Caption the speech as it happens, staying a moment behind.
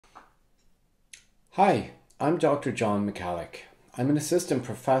Hi, I'm Dr. John McCallig. I'm an assistant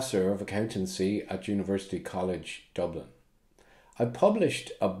professor of accountancy at University College Dublin. I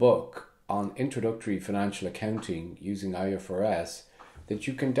published a book on introductory financial accounting using IFRS that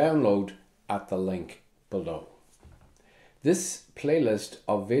you can download at the link below. This playlist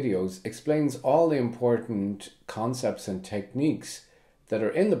of videos explains all the important concepts and techniques that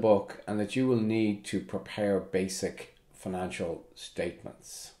are in the book and that you will need to prepare basic financial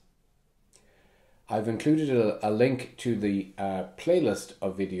statements. I've included a link to the playlist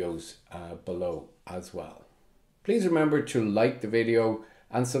of videos below as well. Please remember to like the video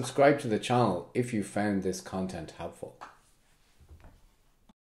and subscribe to the channel if you found this content helpful.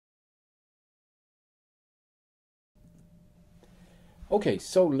 Okay,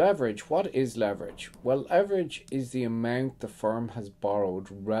 so leverage. What is leverage? Well, leverage is the amount the firm has borrowed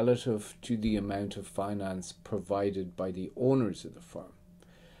relative to the amount of finance provided by the owners of the firm.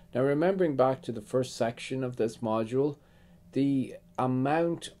 Now, remembering back to the first section of this module, the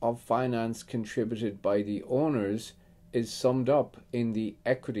amount of finance contributed by the owners is summed up in the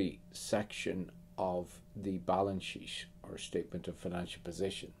equity section of the balance sheet or statement of financial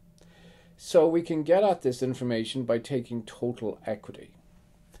position. So we can get at this information by taking total equity.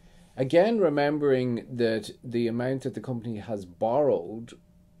 Again, remembering that the amount that the company has borrowed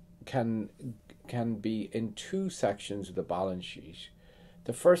can be in two sections of the balance sheet.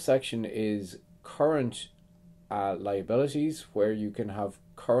 The first section is current liabilities, where you can have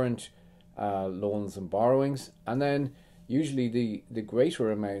current loans and borrowings, and then usually the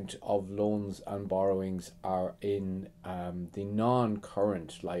greater amount of loans and borrowings are in the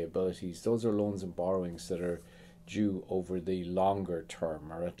non-current liabilities. Those are loans and borrowings that are due over the longer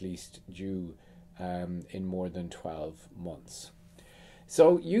term, or at least due in more than 12 months.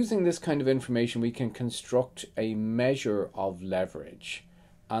 So using this kind of information, we can construct a measure of leverage.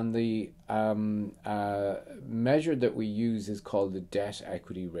 And the measure that we use is called the debt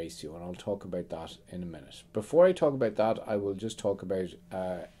equity ratio, and I'll talk about that in a minute. Before I talk about that, I will just talk about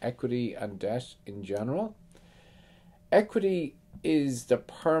equity and debt in general. Equity is the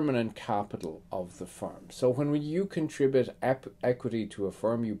permanent capital of the firm. So when you contribute equity to a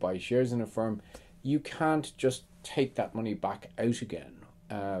firm, you buy shares in a firm, you can't just take that money back out again.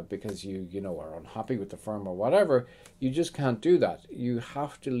 Because you are unhappy with the firm or whatever. You just can't do that. You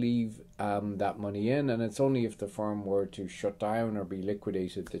have to leave that money in, and it's only if the firm were to shut down or be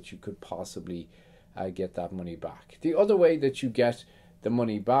liquidated that you could possibly get that money back. The other way that you get the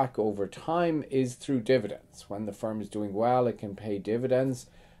money back over time is through dividends. When the firm is doing well, it can pay dividends,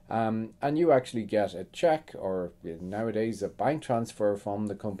 and you actually get a check, or nowadays a bank transfer from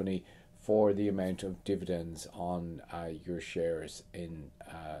the company for the amount of dividends on your shares in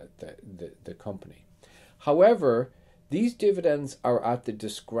the company. However, these dividends are at the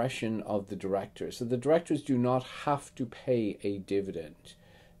discretion of the directors. So the directors do not have to pay a dividend.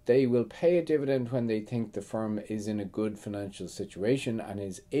 They will pay a dividend when they think the firm is in a good financial situation and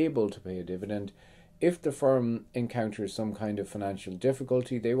is able to pay a dividend. If the firm encounters some kind of financial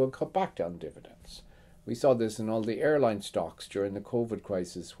difficulty, they will cut back on dividends. We saw this in all the airline stocks during the COVID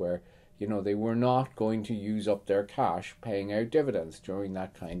crisis, where they were not going to use up their cash paying out dividends during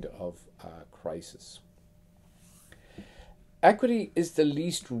that kind of crisis. Equity is the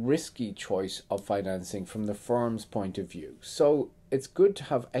least risky choice of financing from the firm's point of view. So it's good to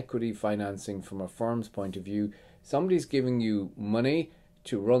have equity financing from a firm's point of view. Somebody's giving you money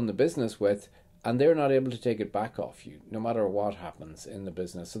to run the business with, and they're not able to take it back off you, no matter what happens in the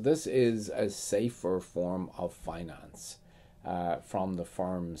business. So this is a safer form of finance. From the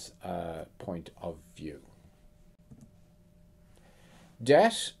firm's point of view.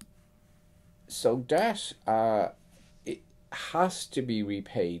 Debt. So debt it has to be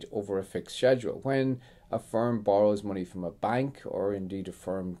repaid over a fixed schedule. When a firm borrows money from a bank, or indeed a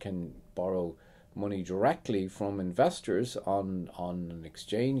firm can borrow money directly from investors on an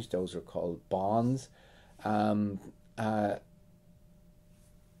exchange, those are called bonds.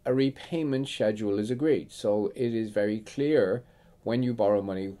 A repayment schedule is agreed. So it is very clear when you borrow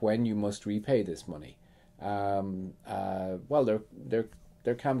money when you must repay this money. Well,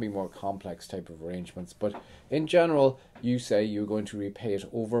 there can be more complex type of arrangements, but in general, you say you're going to repay it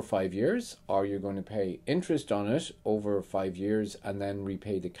over 5 years, or you're going to pay interest on it over 5 years and then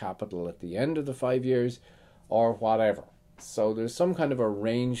repay the capital at the end of the 5 years, or whatever. So there's some kind of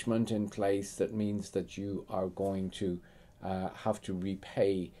arrangement in place that means that you are going to have to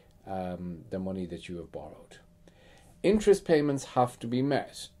repay the money that you have borrowed. Interest payments have to be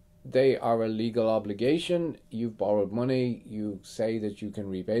met. They are a legal obligation. You've borrowed money. You say that you can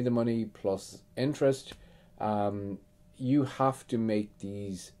repay the money plus interest. You have to make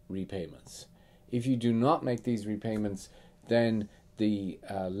these repayments. If you do not make these repayments, then the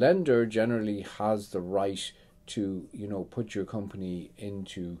lender generally has the right to, put your company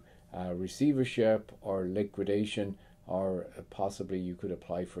into receivership or liquidation, or possibly you could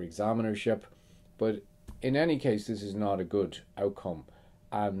apply for examinership. But in any case, this is not a good outcome,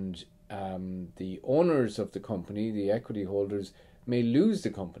 and the owners of the company, the equity holders, may lose the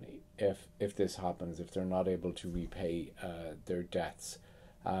company if this happens, if they're not able to repay their debts.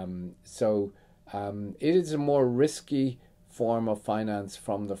 So it is a more risky form of finance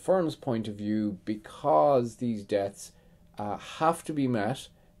from the firm's point of view, because these debts have to be met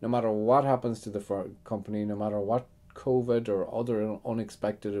no matter what happens to the company, no matter what COVID or other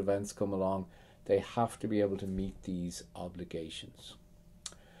unexpected events come along. They have to be able to meet these obligations.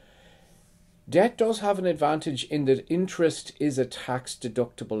 Debt does have an advantage in that interest is a tax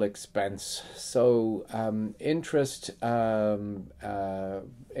deductible expense. So interest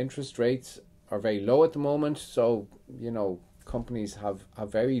rates are very low at the moment. So companies have a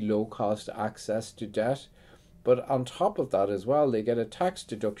very low cost access to debt, but on top of that as well, they get a tax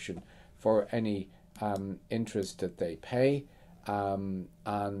deduction for any interest that they pay. And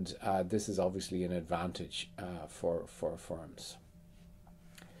this is obviously an advantage for firms.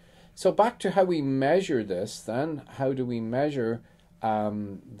 So back to how we measure this then. How do we measure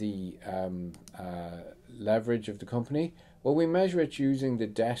the leverage of the company? Well, we measure it using the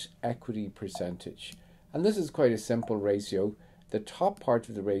debt equity percentage. And this is quite a simple ratio. The top part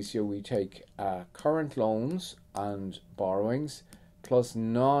of the ratio, we take current loans and borrowings plus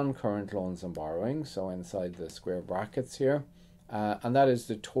non-current loans and borrowings, so inside the square brackets here. And that is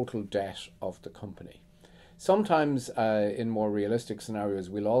the total debt of the company. Sometimes in more realistic scenarios,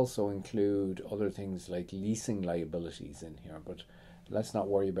 we'll also include other things like leasing liabilities in here, but let's not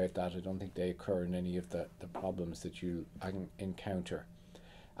worry about that. I don't think they occur in any of the problems that you encounter.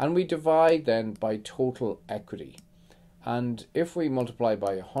 And we divide then by total equity. And if we multiply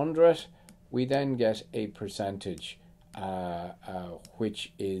by 100, we then get a percentage,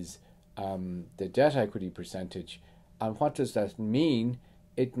 which is the debt equity percentage. And what does that mean?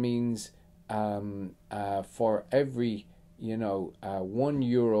 It means for every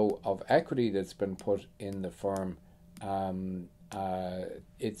 €1 of equity that's been put in the firm,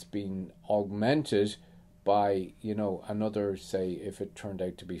 it's been augmented by another, say if it turned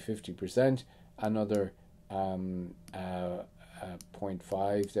out to be 50%, another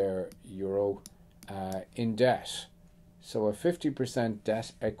 0.5 there euro in debt. So a 50%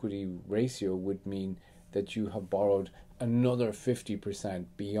 debt equity ratio would mean that you have borrowed another 50%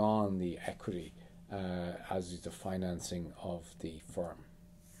 beyond the equity as is the financing of the firm.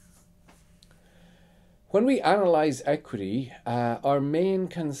 When we analyze equity, our main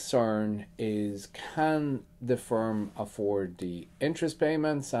concern is, can the firm afford the interest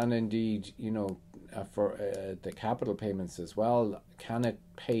payments, and indeed, for the capital payments as well? Can it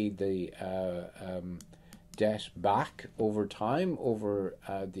pay the debt back over time, over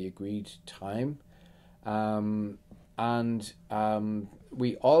the agreed time? And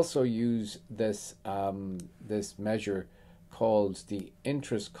we also use this this measure called the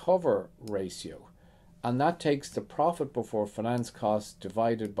interest cover ratio, and that takes the profit before finance costs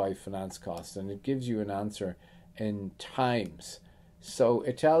divided by finance costs, and it gives you an answer in times. So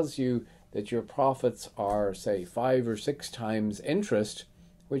it tells you that your profits are, say, 5 or 6 times interest,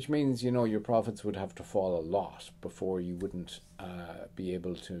 which means your profits would have to fall a lot before you wouldn't be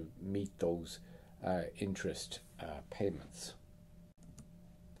able to meet those interest payments.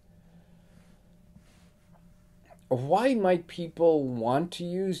 Why might people want to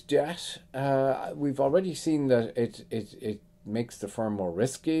use debt? We've already seen that it makes the firm more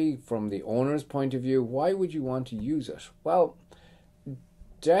risky from the owner's point of view. Why would you want to use it? Well,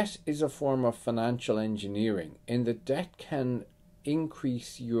 debt is a form of financial engineering, in that debt can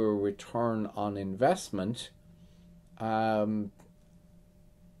increase your return on investment.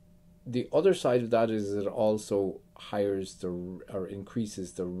 The other side of that is that it also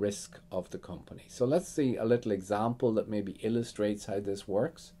increases the risk of the company. So let's see a little example that maybe illustrates how this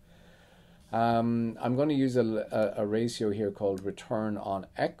works. I'm going to use a ratio here called return on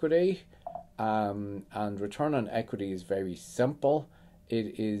equity, and return on equity is very simple.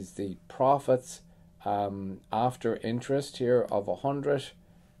 It is the profits after interest here of 100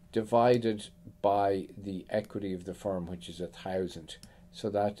 divided by the equity of the firm, which is 1,000. So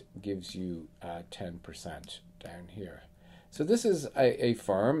that gives you 10% down here. So this is a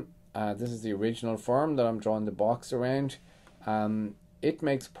firm. This is the original firm that I'm drawing the box around. It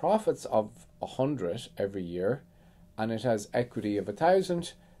makes profits of 100 every year, and it has equity of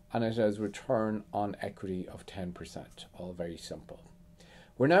 1,000, and it has return on equity of 10%. All very simple.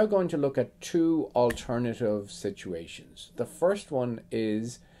 We're now going to look at two alternative situations. The first one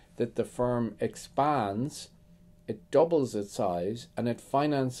is that the firm expands, it doubles its size, and it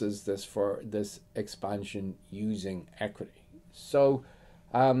finances this expansion using equity. So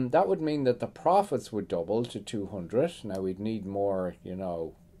that would mean that the profits would double to 200. Now we'd need more,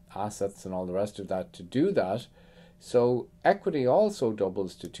 assets and all the rest of that to do that. So equity also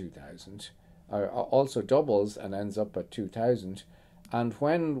doubles to 2,000, or also doubles and ends up at 2,000. And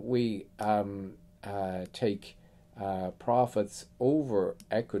when we take profits over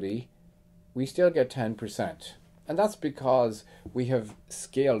equity, we still get 10%. And that's because we have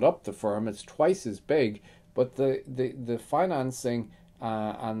scaled up the firm. It's twice as big, but the financing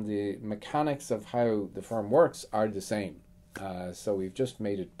and the mechanics of how the firm works are the same. So we've just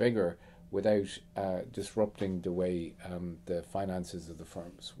made it bigger without disrupting the way the finances of the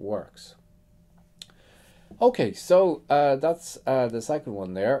firms works. Okay, so that's the second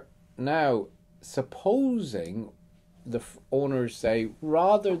one there. Now, supposing the owners say,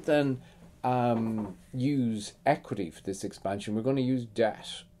 rather than use equity for this expansion, we're going to use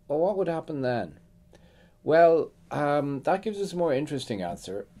debt. Well, what would happen then? Well, that gives us a more interesting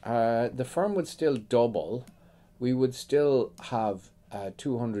answer. The firm would still double. We would still have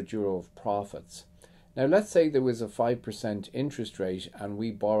 €200 of profits. Now, let's say there was a 5% interest rate and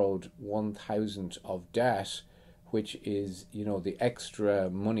we borrowed 1,000 of debt, which is, the extra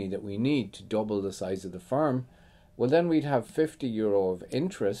money that we need to double the size of the firm. Well, then we'd have €50 of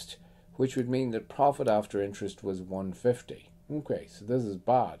interest, which would mean that profit after interest was 150. Okay, so this is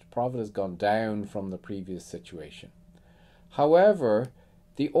bad. Profit has gone down from the previous situation. However,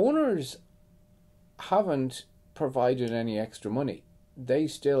 the owners haven't provided any extra money. They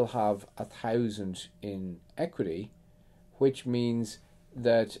still have 1,000 in equity, which means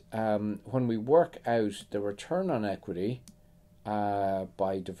that when we work out the return on equity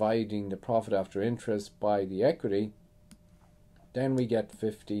by dividing the profit after interest by the equity, then we get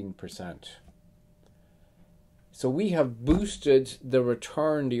 15%. So we have boosted the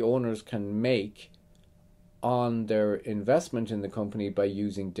return the owners can make on their investment in the company by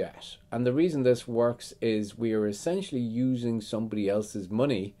using debt. And the reason this works is we are essentially using somebody else's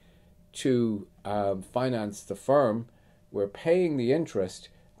money to finance the firm. We're paying the interest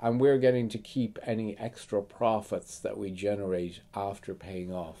and we're getting to keep any extra profits that we generate after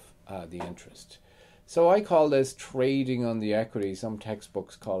paying off the interest. So I call this trading on the equity. Some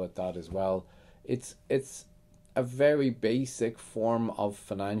textbooks call it that as well. It's a very basic form of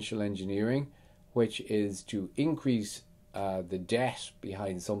financial engineering, which is to increase the debt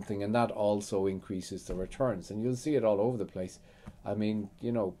behind something, and that also increases the returns. And you'll see it all over the place. I mean,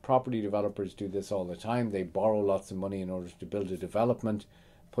 property developers do this all the time. They borrow lots of money in order to build a development,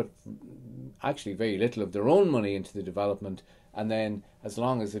 put actually very little of their own money into the development, and then as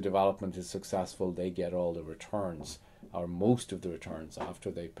long as the development is successful, they get all the returns, or most of the returns, after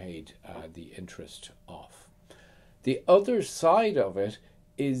they paid the interest off. The other side of it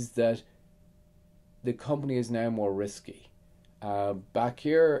is that the company is now more risky. Back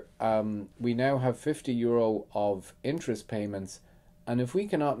here, we now have €50 of interest payments, and if we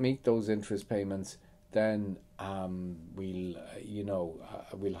cannot meet those interest payments, then we'll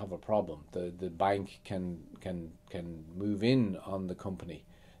have a problem. The bank can move in on the company.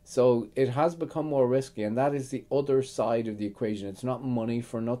 So it has become more risky, and that is the other side of the equation. It's not money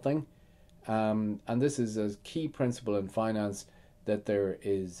for nothing, and this is a key principle in finance, that there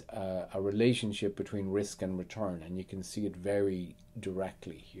is a relationship between risk and return, and you can see it very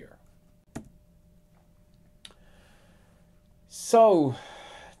directly here. So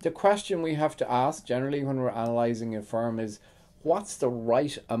the question we have to ask generally when we're analyzing a firm is, what's the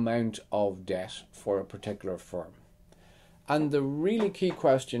right amount of debt for a particular firm? And the really key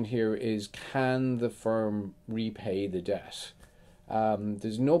question here is, can the firm repay the debt?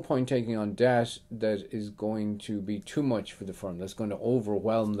 There's no point taking on debt that is going to be too much for the firm. That's going to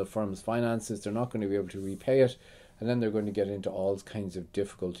overwhelm the firm's finances. They're not going to be able to repay it, and then they're going to get into all kinds of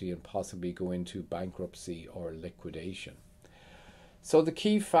difficulty and possibly go into bankruptcy or liquidation. So the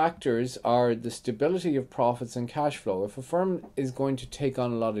key factors are the stability of profits and cash flow. If a firm is going to take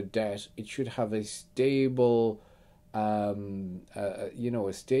on a lot of debt, it should have a stable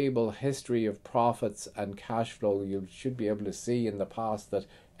a stable history of profits and cash flow. You should be able to see in the past that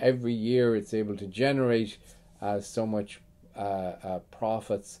every year it's able to generate so much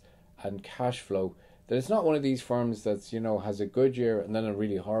profits and cash flow, that it's not one of these firms that's has a good year and then a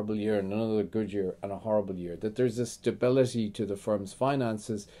really horrible year and another good year and a horrible year. That there's a stability to the firm's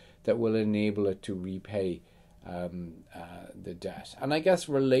finances that will enable it to repay the debt. And I guess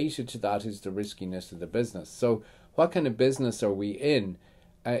related to that is the riskiness of the business. So what kind of business are we in?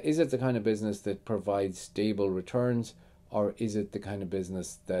 is it the kind of business that provides stable returns, or is it the kind of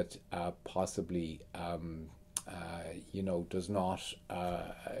business that possibly does not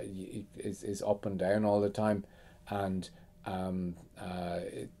is up and down all the time, and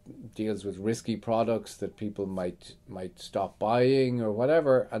it deals with risky products that people might stop buying or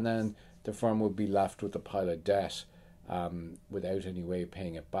whatever, and then the firm would be left with a pile of debt without any way of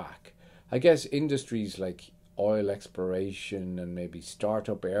paying it back. I guess industries like oil exploration and maybe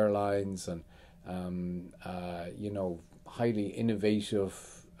startup airlines and highly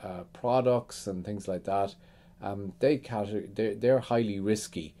innovative products and things like that, they're highly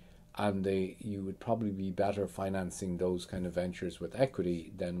risky, and you would probably be better financing those kind of ventures with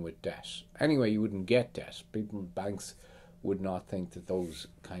equity than with debt. Anyway, you wouldn't get debt. Banks would not think that those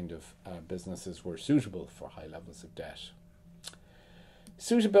kind of businesses were suitable for high levels of debt.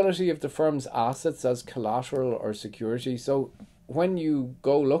 Suitability of the firm's assets as collateral or security. So when you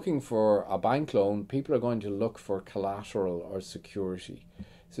go looking for a bank loan, people are going to look for collateral or security.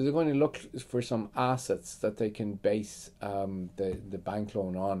 So they're going to look for some assets that they can base the bank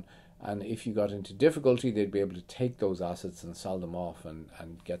loan on. And if you got into difficulty, they'd be able to take those assets and sell them off and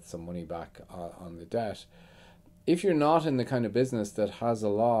get some money back on the debt. If you're not in the kind of business that has a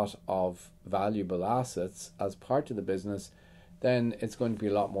lot of valuable assets as part of the business, then it's going to be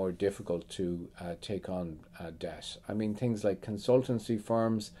a lot more difficult to take on debt. I mean, things like consultancy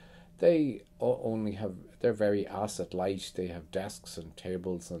firms, they're very asset light. They have desks and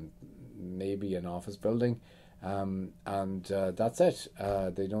tables and maybe an office building, and that's it.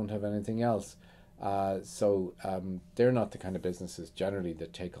 They don't have anything else. So they're not the kind of businesses generally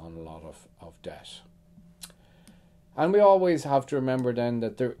that take on a lot of debt. And we always have to remember then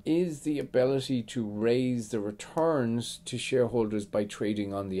that there is the ability to raise the returns to shareholders by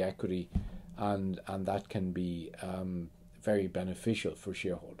trading on the equity, and that can be very beneficial for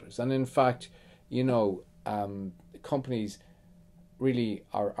shareholders. And in fact, companies really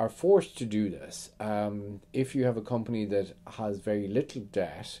are forced to do this. If you have a company that has very little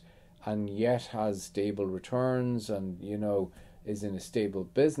debt and yet has stable returns and is in a stable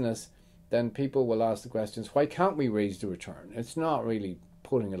business, then people will ask the questions, why can't we raise the return? It's not really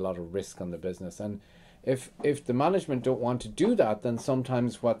putting a lot of risk on the business. And if the management don't want to do that, then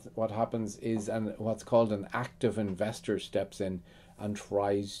sometimes what happens is what's called an active investor steps in and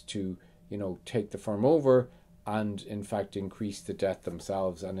tries to take the firm over and in fact increase the debt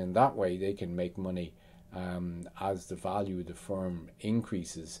themselves. And in that way they can make money as the value of the firm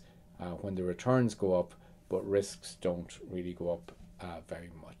increases when the returns go up, but risks don't really go up very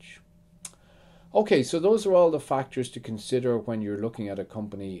much. Okay, so those are all the factors to consider when you're looking at a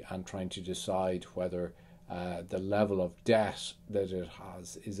company and trying to decide whether the level of debt that it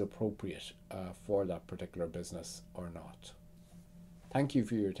has is appropriate for that particular business or not. Thank you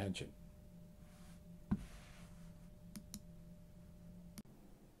for your attention.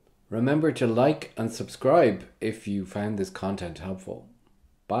 Remember to like and subscribe if you found this content helpful.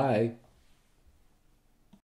 Bye.